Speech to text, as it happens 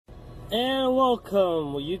And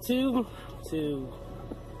welcome, YouTube, to,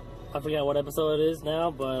 I forgot what episode it is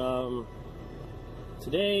now, but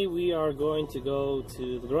today we are going to go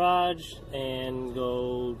to the garage and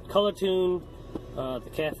go color tune the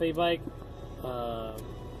cafe bike. I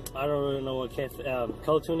don't really know what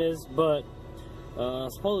color tune is, but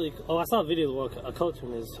supposedly, I saw a video of what a color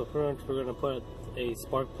tune is. So we're going to put a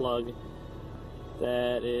spark plug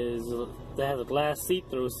that has a glass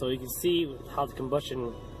see-through, so you can see how the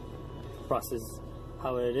combustion process,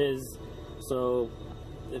 how it is. So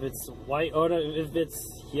if it's white, or if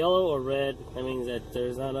it's yellow or red, that means that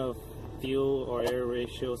there's not enough fuel or air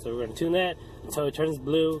ratio. So we're going to tune that until it turns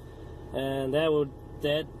blue, and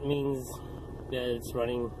that means that it's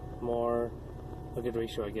running more a good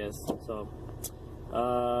ratio, I guess. So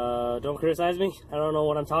don't criticize me. I don't know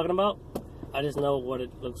what I'm talking about. I just know what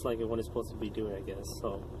it looks like and what it's supposed to be doing, I guess.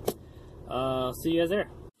 So see you guys there.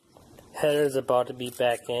 Header's about to be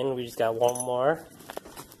back in. We just got one more,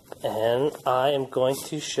 and I am going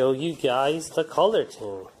to show you guys the color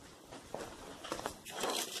tune.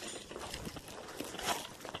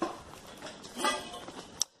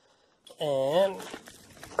 And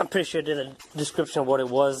I'm pretty sure I did a description of what it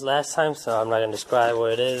was last time, so I'm not going to describe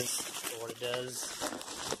what it is or what it does.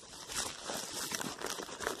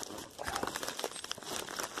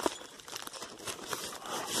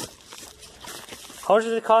 How much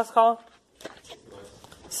does it cost, Colin?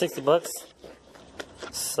 60 bucks.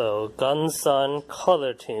 So, Gunsun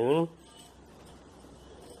ColorTune.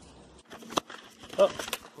 Oh,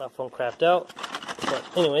 my phone crapped out. But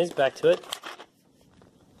anyways, back to it.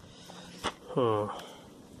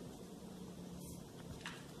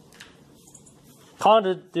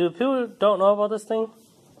 Colin, do people don't know about this thing?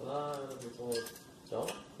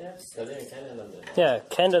 Yeah,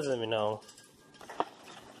 Ken doesn't even know.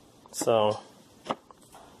 So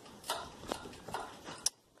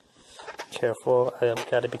careful. I've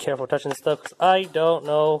got to be careful touching this stuff because I don't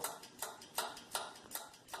know.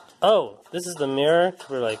 Oh, this is the mirror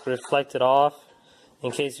to like reflect it off in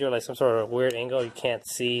case you're like some sort of weird angle, you can't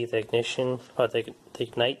see the ignition or the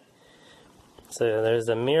ignite. So there's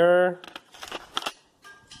the mirror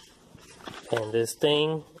and this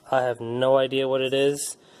thing. I have no idea what it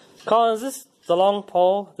is. Colin, is this the long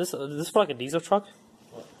pole? This for like a diesel truck?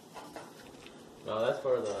 What? No, that's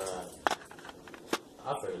for the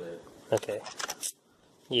operator. Okay.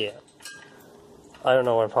 Yeah. I don't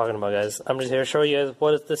know what I'm talking about, guys. I'm just here to show you guys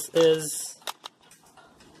what this is.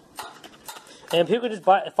 And people could just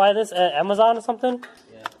buy this at Amazon or something?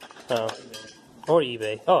 Yeah. Oh. Or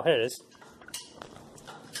eBay. Oh, here it is.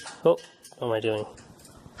 Oh, what am I doing?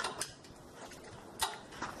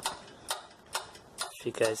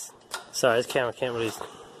 You guys. Sorry, this camera can't really.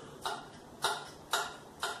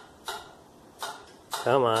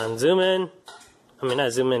 Come on, zoom in. I mean,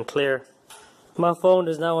 not zoom in, clear. My phone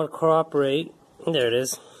does not want to cooperate. There it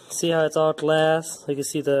is. See how it's all glass? You can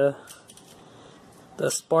see the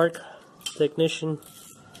spark, the ignition.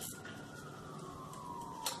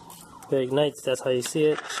 It ignites, that's how you see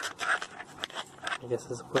it. I guess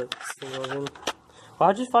that's what this thing goes in. Well,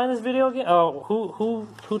 how'd you find this video again? Oh,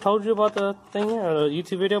 who told you about the thing here? Or the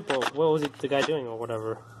YouTube video? But what was the guy doing or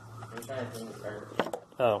whatever? I'm trying to think of.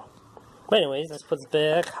 Oh. But anyways, let's put it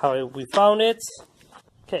back how we found it.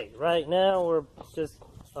 Okay, right now we're just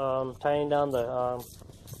tying down the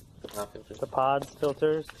pods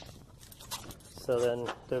filters, so then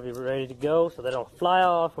they'll be ready to go, so they don't fly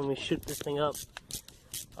off when we shoot this thing up.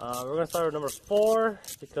 We're gonna start with number 4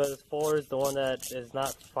 because 4 is the one that is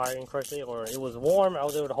not firing correctly, or it was warm. I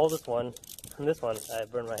was able to hold this one, and this one I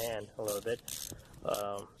burned my hand a little bit.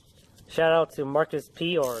 Shout out to Marcus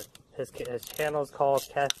P, or his channel is called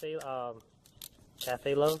Cafe Love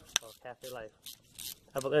or Cafe Life.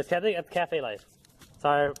 I think it's Cafe Life.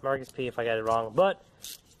 Sorry, Marcus P, if I got it wrong. But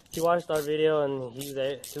he watched our video and he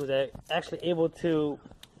was actually able to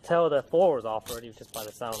tell that 4 was off already just by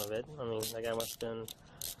the sound of it. I mean, that guy must have been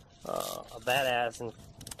a badass in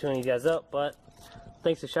tuning you guys up. But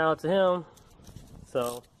thanks, a shout out to him.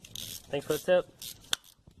 So thanks for the tip.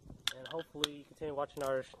 And hopefully you continue watching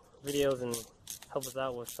our videos and help us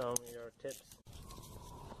out with some of your tips.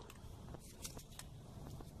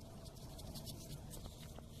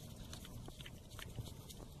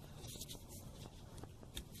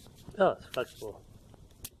 Oh, it's flexible.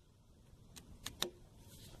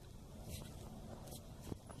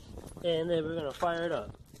 And then we're gonna fire it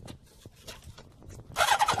up.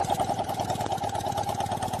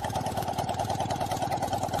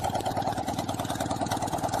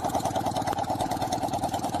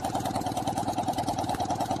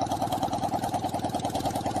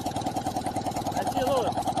 I see a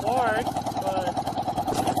little spark, but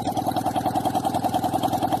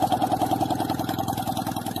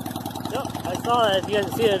saw that. If you guys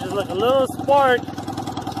can see it, just like a little spark.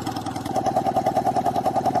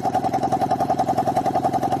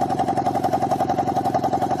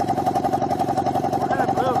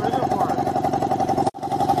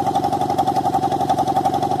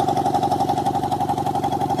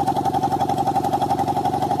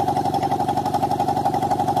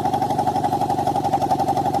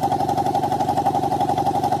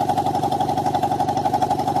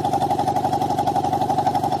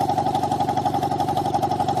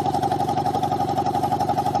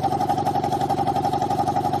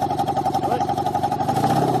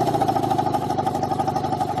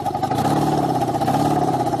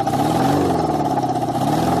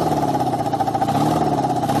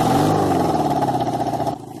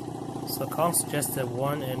 Kong suggested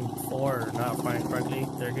 1 and 4 are not firing correctly.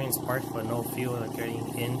 They're getting sparks but no fuel are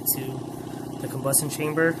getting into the combustion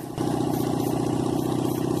chamber.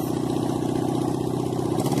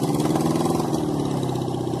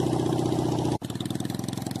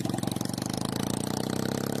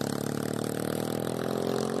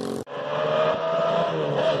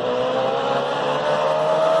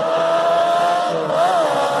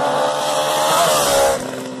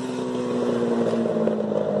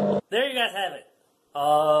 There you guys have it.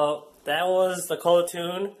 That was the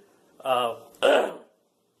ColorTune.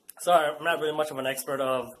 Sorry, I'm not really much of an expert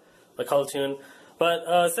of the ColorTune, but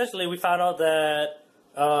essentially we found out that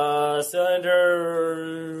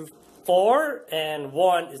cylinder 4 and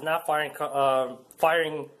 1 is not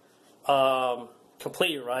firing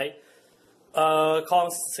completely right. Kong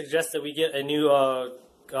suggested we get a new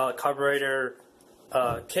carburetor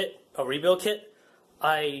kit, a rebuild kit.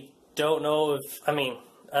 I don't know if,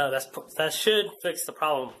 that should fix the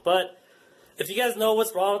problem, but if you guys know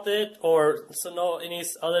what's wrong with it, or know any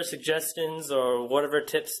other suggestions or whatever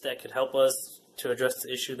tips that could help us to address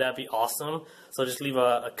the issue, that'd be awesome. So just leave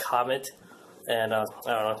a comment and I don't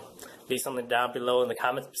know, leave something down below in the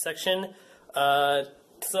comment section. But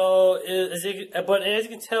as you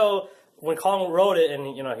can tell, when Kong wrote it and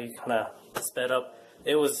he kind of sped up,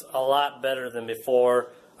 it was a lot better than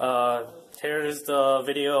before. Here's the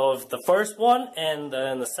video of the first one and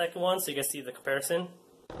then the second one, so you can see the comparison.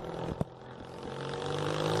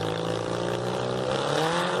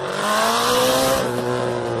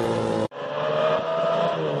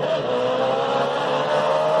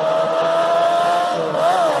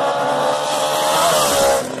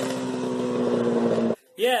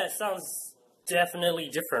 Yeah, it sounds definitely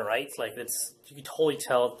different, right? Like you can totally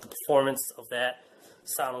tell the performance of that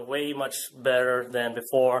sound way much better than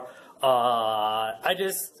before. I'm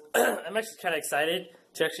actually kind of excited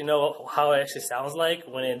to actually know how it actually sounds like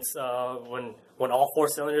when it's when all 4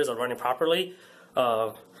 cylinders are running properly.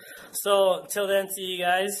 So until then, see you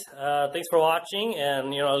guys. Thanks for watching, and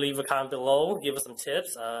leave a comment below, give us some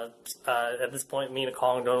tips. At this point, me and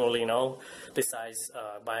Kong don't really know, besides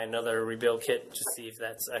buy another rebuild kit to see if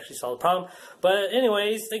that's actually solved the problem. But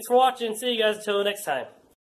anyways, thanks for watching. See you guys until next time.